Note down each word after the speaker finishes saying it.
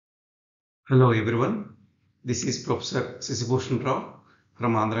Hello everyone, this is Professor Sisibhushan Rao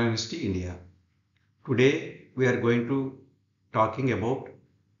from Andhra University, India. Today we are going to talking about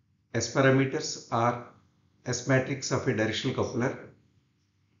S parameters or S matrix of a directional coupler.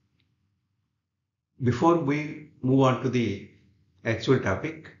 Before we move on to the actual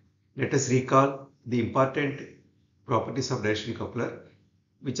topic, let us recall the important properties of directional coupler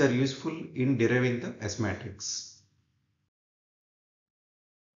which are useful in deriving the S matrix.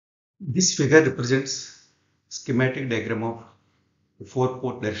 This figure represents schematic diagram of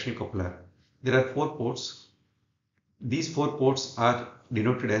 4-port directional coupler. There are 4 ports. These 4 ports are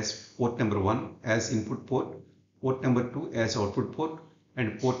denoted as port number 1 as input port, port number 2 as output port,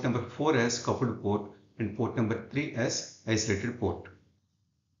 and port number 4 as coupled port, and port number 3 as isolated port.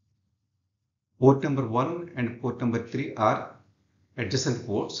 Port number 1 and port number 3 are adjacent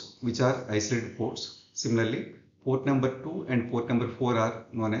ports, which are isolated ports. Similarly, port number 2 and port number 4 are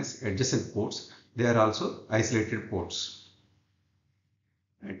known as adjacent ports. They are also isolated ports.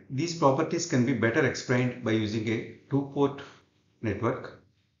 And these properties can be better explained by using a 2-port network.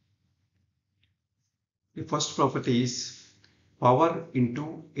 The first property is power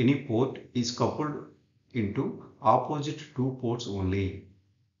into any port is coupled into opposite 2 ports only,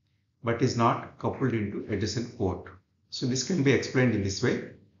 but is not coupled into adjacent port. So this can be explained in this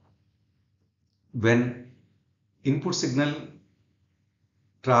way. When input signal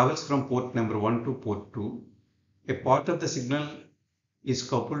travels from port number 1 to port 2, a part of the signal is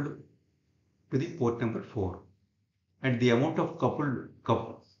coupled to the port number 4, and the amount of coupled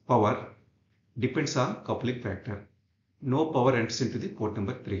power depends on coupling factor. No power enters into the port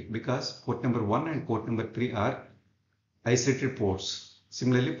number 3 because port number 1 and port number 3 are isolated ports.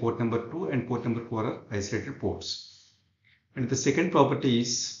 Similarly, port number 2 and port number 4 are isolated ports. And the second property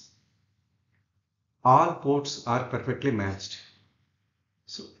is all ports are perfectly matched.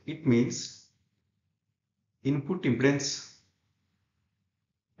 So it means input impedance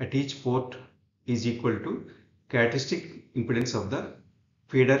at each port is equal to characteristic impedance of the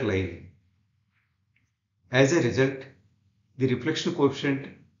feeder line. As a result, the reflection coefficient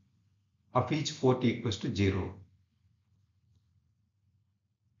of each port equals to 0.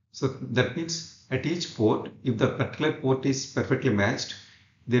 So that means at each port, if the particular port is perfectly matched,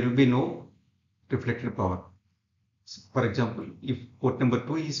 there will be no reflected power. So for example, if port number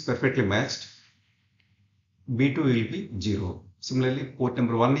 2 is perfectly matched, B2 will be 0. Similarly, port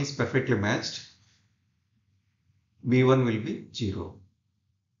number 1 is perfectly matched, B1 will be 0.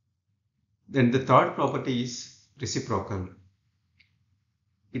 Then the third property is reciprocal.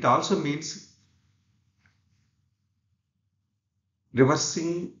 It also means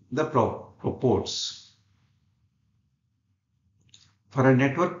reversing the ports. For a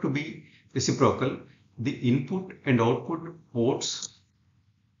network to be reciprocal, the input and output ports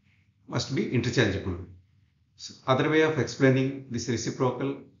must be interchangeable. So other way of explaining this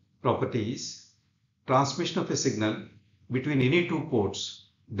reciprocal property is transmission of a signal between any 2 ports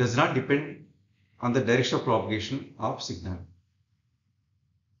does not depend on the direction of propagation of signal.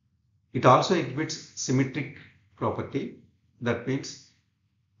 It also exhibits symmetric property. That means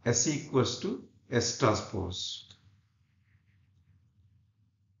S equals to S transpose.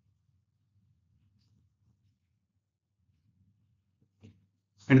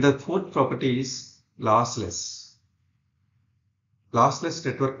 And the fourth property is lossless. Lossless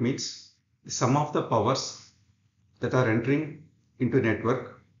network means the sum of the powers that are entering into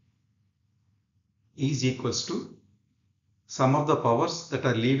network is equals to sum of the powers that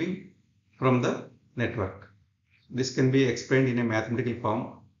are leaving from the network. This can be explained in a mathematical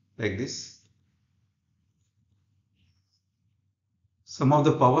form like this. Sum of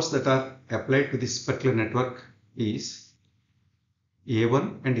the powers that are applied to this particular network is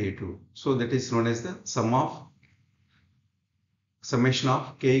A1 and A2. So that is known as the summation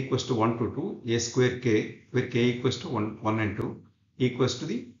of k equals to 1 to 2 A square k, where k equals to 1 and 2 equals to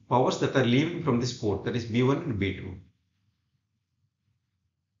the powers that are leaving from this port, that is B1 and B2.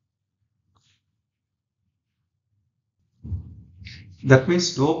 That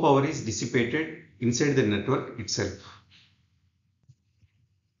means no power is dissipated inside the network itself.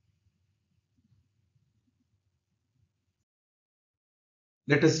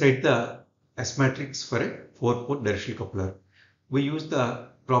 Let us write the S matrix for a 4-port directional coupler. We use the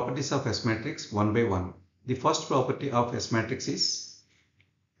properties of S matrix one by one. The first property of S matrix is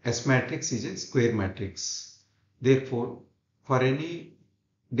a square matrix. Therefore, for any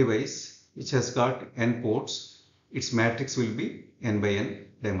device which has got n ports, its matrix will be n by n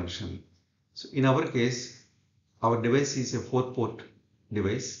dimension. So in our case, our device is a 4-port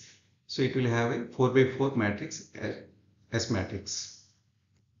device. So it will have a 4 by 4 matrix, S matrix.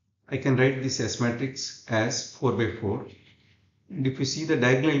 I can write this S matrix as 4 by 4. And if you see the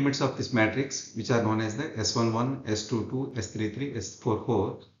diagonal elements of this matrix, which are known as the S11, S22, S33,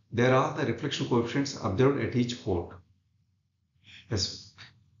 S44, there are the reflection coefficients observed at each port. Yes.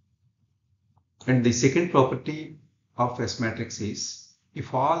 And the second property of S matrix is,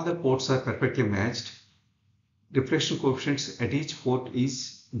 if all the ports are perfectly matched, reflection coefficients at each port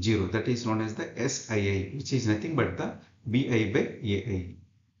is 0. That is known as the SII, which is nothing but the BI by AI.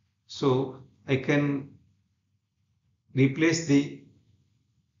 So I can replace the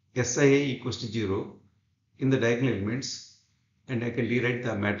SII equals to 0 in the diagonal elements, and I can rewrite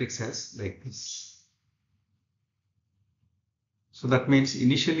the matrix as like this. So that means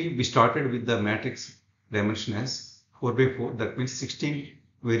initially we started with the matrix dimension as 4 by 4. That means 16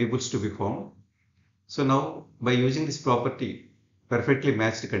 variables to be found. So now by using this property, perfectly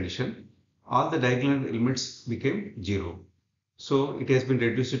matched condition, all the diagonal elements became 0. So it has been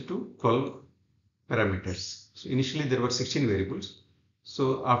reduced to 12 parameters. So initially there were 16 variables.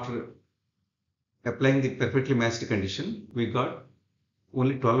 So after applying the perfectly matched condition, we got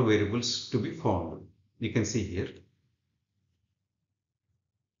only 12 variables to be found. You can see here.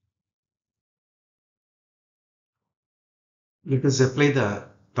 Let us apply the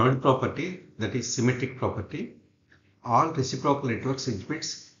third property, that is symmetric property. All reciprocal networks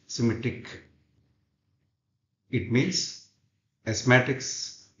exhibits symmetric. It means S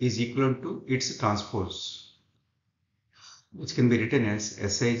matrix is equivalent to its transpose, which can be written as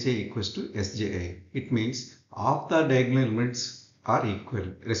Sij equals to Sji. It means all the diagonal elements are equal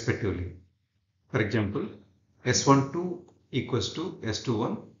respectively. For example, S12 equals to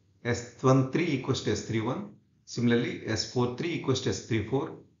S21, S13 equals to S31, similarly S43 equals to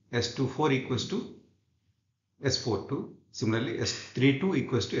S34, S24 equals to S42, similarly S32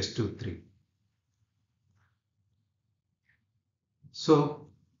 equals to S23. So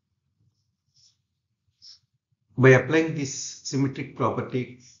by applying this symmetric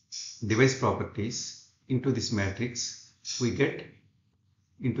property, device properties into this matrix, we get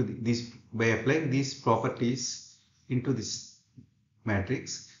into by applying these properties into this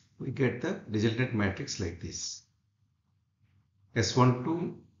matrix, we get the resultant matrix like this.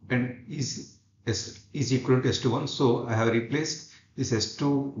 S12 and is equal to S21. So I have replaced this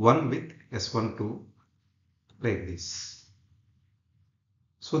S21 with S12 like this.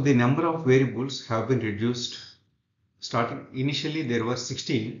 So the number of variables have been reduced. Starting initially there were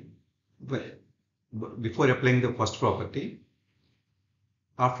 16 before applying the first property.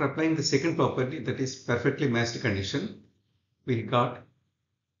 After applying the second property, that is perfectly matched condition, we got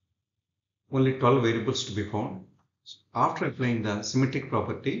only 12 variables to be found. After applying the symmetric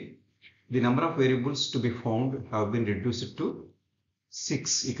property, the number of variables to be found have been reduced to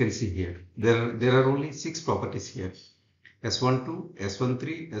 6. You can see here. There are only 6 properties here. S12,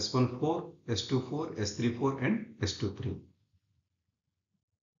 S13, S14, S24, S34 and S23.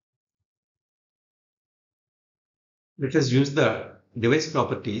 Let us use the device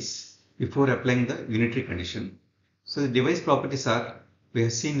properties before applying the unitary condition. So the device properties are, we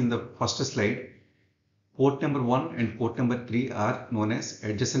have seen in the first slide, port number 1 and port number 3 are known as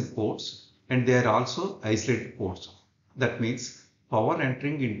adjacent ports, and they are also isolated ports. That means power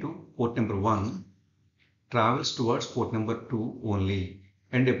entering into port number 1 travels towards port number 2 only,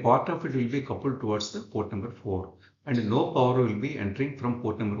 and a part of it will be coupled towards the port number 4, and no power will be entering from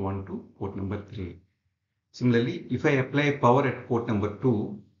port number 1 to port number 3. Similarly, if I apply power at port number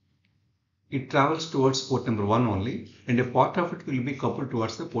 2, it travels towards port number 1 only, and a part of it will be coupled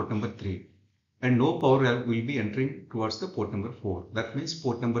towards the port number 3, and no power will be entering towards the port number 4. That means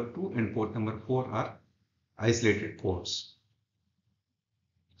port number 2 and port number 4 are isolated ports.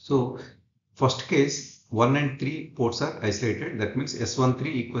 So first case, 1 and 3 ports are isolated. That means S13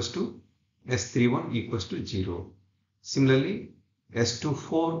 equals to S31 equals to 0. Similarly,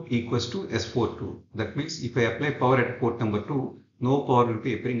 S24 equals to S42. That means if I apply power at port number 2, no power will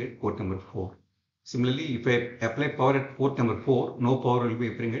be appearing at port number 4. Similarly, if I apply power at port number 4, no power will be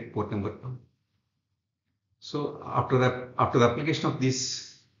appearing at port number 2. So after the application of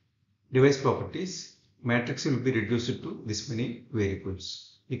these device properties, matrix will be reduced to this many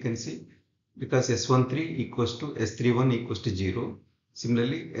variables. You can see, because S13 equals to S31 equals to 0.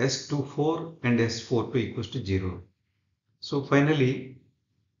 Similarly, S24 and S42 equals to 0. So finally,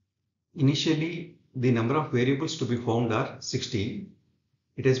 initially the number of variables to be found are 16.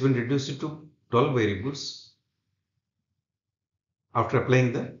 It has been reduced to 12 variables after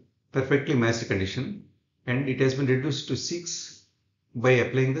applying the perfectly matched condition, and it has been reduced to 6 by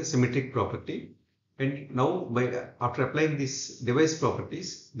applying the symmetric property. And now after applying these device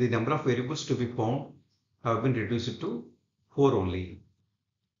properties, the number of variables to be found have been reduced to 4 only.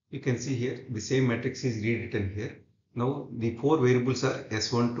 You can see here the same matrix is rewritten here. Now the four variables are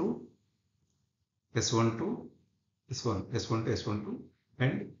S12, S12, S1, S12, S12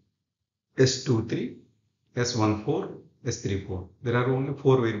 and S23, S14, S34. There are only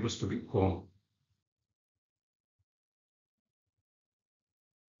four variables to be found.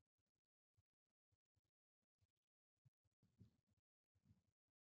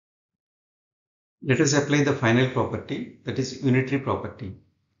 Let us apply the final property, that is unitary property.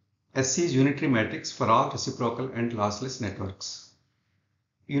 S is unitary matrix for all reciprocal and lossless networks.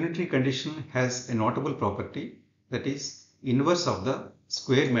 Unitary condition has a notable property, that is inverse of the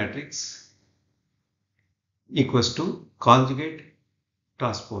square matrix equals to conjugate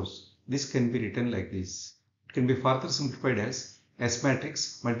transpose. This can be written like this. It can be further simplified as S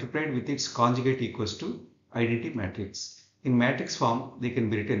matrix multiplied with its conjugate equals to identity matrix. In matrix form, they can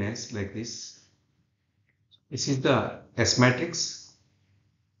be written as like this. This is the S matrix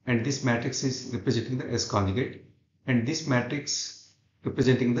and this matrix is representing the S conjugate and this matrix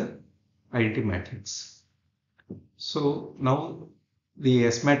representing the identity matrix. So now the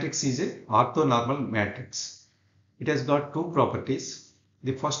S matrix is a orthonormal matrix. It has got two properties.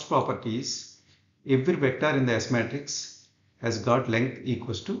 The first property is every vector in the S matrix has got length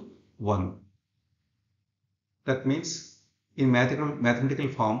equals to 1. That means in mathematical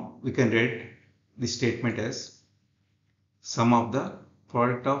form we can write this statement as sum of the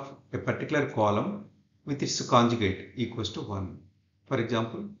product of a particular column with its conjugate equals to 1. For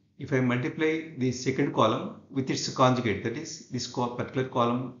example, if I multiply the second column with its conjugate, that is this particular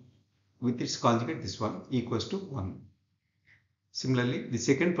column with its conjugate, this one equals to 1. Similarly, the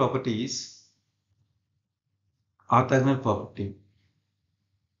second property is orthogonal property.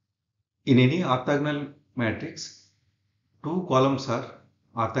 In any orthogonal matrix, two columns are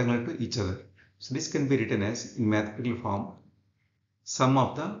orthogonal to each other. So this can be written as in mathematical form sum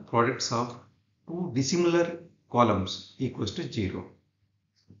of the products of two dissimilar columns equals to 0.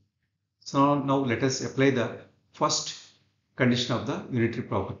 So now let us apply the first condition of the unitary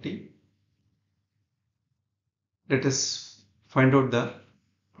property. Let us find out the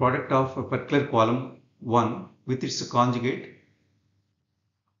product of a particular column 1 with its conjugate,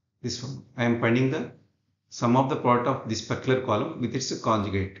 this one. I am finding the sum of the product of this particular column with its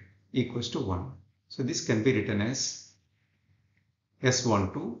conjugate equals to 1. So this can be written as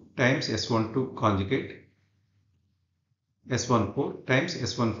S12 times S12 conjugate S14 times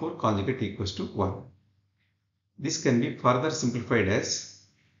S14 conjugate equals to 1. This can be further simplified as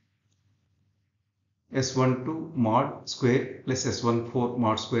S12 mod square plus S14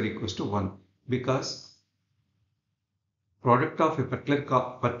 mod square equals to 1 because product of a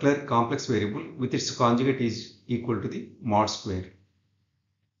particular complex variable with its conjugate is equal to the mod square.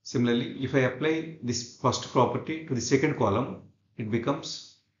 Similarly, if I apply this first property to the second column, it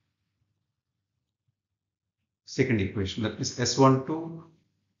becomes second equation, that is S12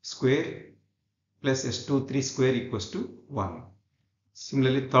 square plus S23 square equals to 1.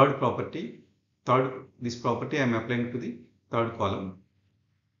 Similarly, third property, this property I am applying to the third column.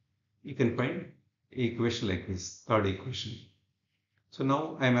 You can find equation like this, third equation. So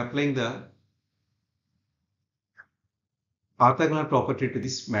now I am applying the orthogonal property to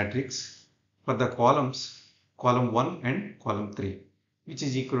this matrix for the columns, column 1 and column 3, which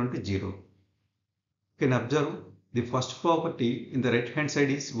is equivalent to 0. You can observe the first property in the right hand side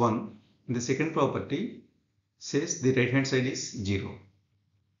is 1, and the second property says the right hand side is 0.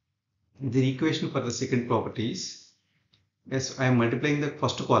 The equation for the second property is, as I am multiplying the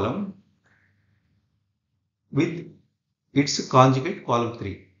first column with its conjugate column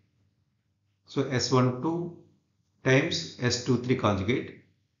 3. So S12 times S23 conjugate,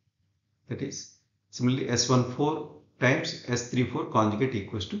 that is similarly S14 times S34 conjugate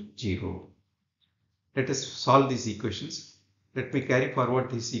equals to 0. Let us solve these equations. Let me carry forward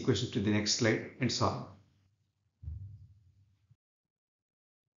these equations to the next slide and solve.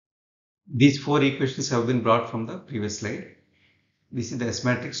 These four equations have been brought from the previous slide. This is the S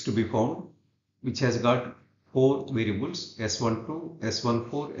matrix to be found, which has got four variables S12,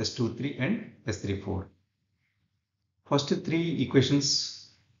 S14, S23 and S34. First three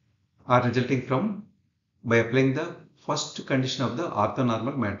equations are resulting from by applying the first condition of the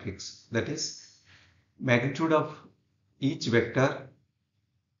orthonormal matrix, that is magnitude of each vector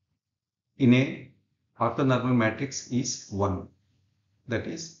in a orthonormal matrix is 1. That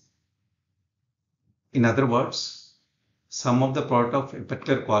is, in other words, sum of the product of a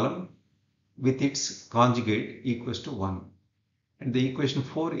particular column with its conjugate equals to 1. And the equation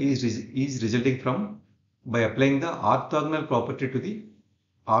 4 is resulting from by applying the orthogonal property to the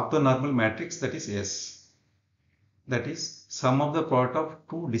orthonormal matrix, that is S. that is sum of the product of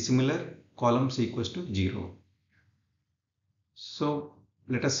two dissimilar columns equals to 0. So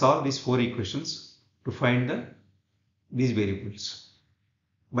let us solve these four equations to find these variables.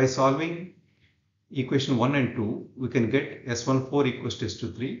 By solving equation 1 and 2, we can get S14 equals to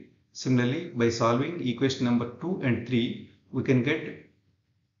S23. Similarly, by solving equation number 2 and 3, we can get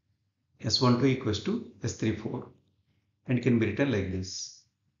S12 equals to S34, and it can be written like this.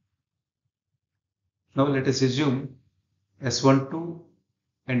 Now let us assume S12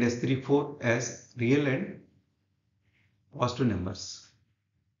 and S34 as real and positive numbers.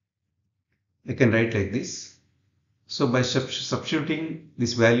 I can write like this. So by substituting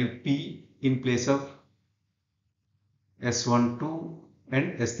this value P in place of S12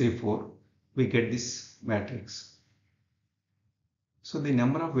 and S34, we get this matrix. So the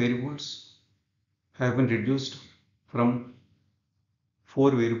number of variables have been reduced from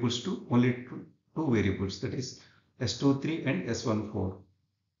 4 variables to only 2 variables, that is S23 and S14.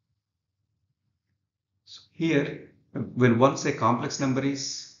 So here, when once a complex number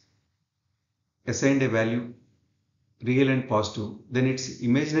is assigned a value real and positive, then its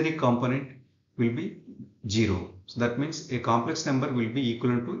imaginary component will be 0. So that means a complex number will be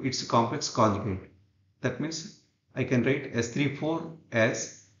equivalent to its complex conjugate. That means I can write S34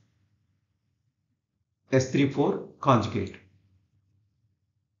 as S34 conjugate.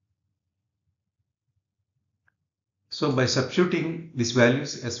 So by substituting these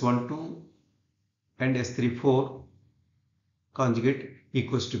values S12 and S34 conjugate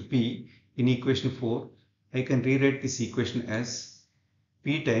equals to P in equation 4, I can rewrite this equation as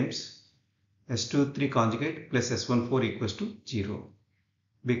P times S23 conjugate plus S14 equals to 0,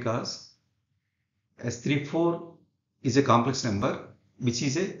 because S34 is a complex number which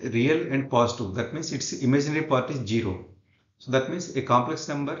is a real and positive. That means its imaginary part is 0. So that means a complex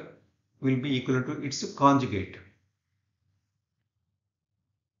number will be equal to its conjugate.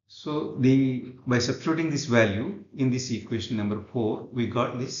 So by substituting this value in this equation number 4, we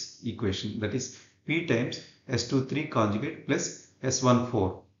got this equation, that is P times S23 conjugate plus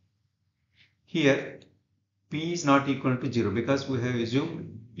S14. Here P is not equal to 0 because we have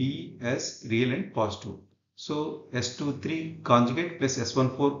assumed P as real and positive. So S23 conjugate plus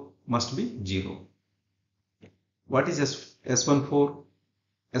S14 must be 0. What is S14?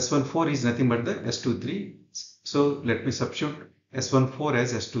 S14 is nothing but the S23. So let me substitute S14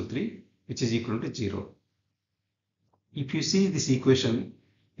 as S23, which is equal to 0. If you see this equation,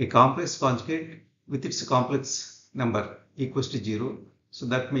 a complex conjugate with its complex number equals to 0. So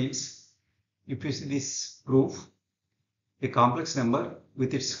that means if you see this proof, a complex number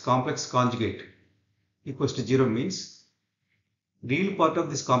with its complex conjugate equals to 0 means real part of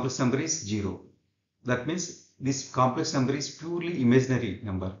this complex number is 0. That means this complex number is purely imaginary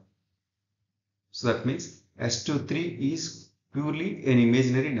number. So that means S23 is purely an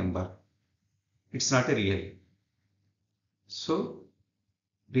imaginary number. It's not a real. So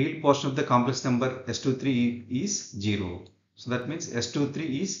real portion of the complex number S23 is 0. So that means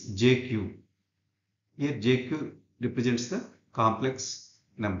S23 is JQ. Here JQ represents the complex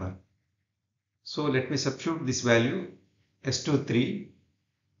number. So let me substitute this value S23,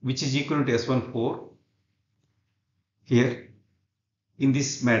 which is equal to S14 here in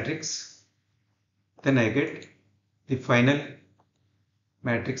this matrix. Then I get the final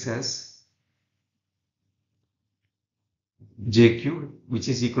matrix as JQ, which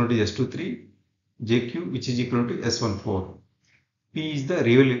is equal to S23, JQ, which is equal to S14. P is the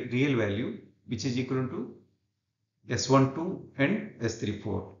real value, which is equal to S12 and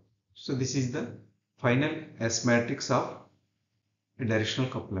S34. So this is the final S matrix of a directional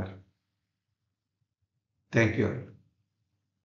coupler. Thank you all.